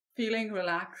feeling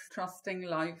relaxed, trusting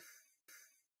life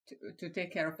to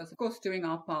take care of us. Of course, doing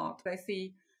our part. I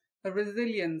see a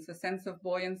resilience, a sense of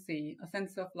buoyancy, a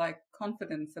sense of like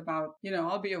confidence about,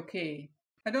 I'll be okay.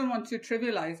 I don't want to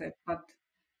trivialize it, but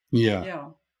Yeah.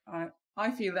 yeah,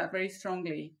 I feel that very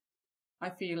strongly. I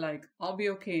feel like I'll be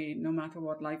okay no matter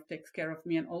what. Life takes care of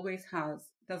me and always has.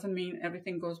 Doesn't mean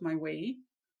everything goes my way.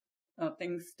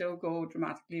 Things still go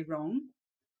dramatically wrong,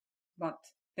 but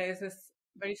there's this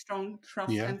very strong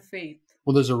trust Yeah. and faith.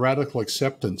 Well, there's a radical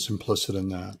acceptance implicit in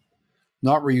that.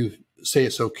 Not where you say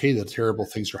it's okay that terrible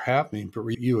things are happening, but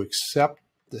where you accept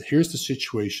that here's the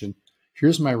situation,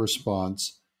 here's my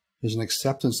response. There's an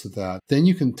acceptance of that. Then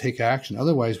you can take action.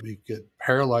 Otherwise, we get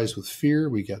paralyzed with fear,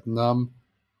 we get numb,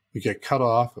 we get cut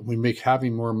off, and we make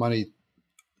having more money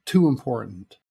too important.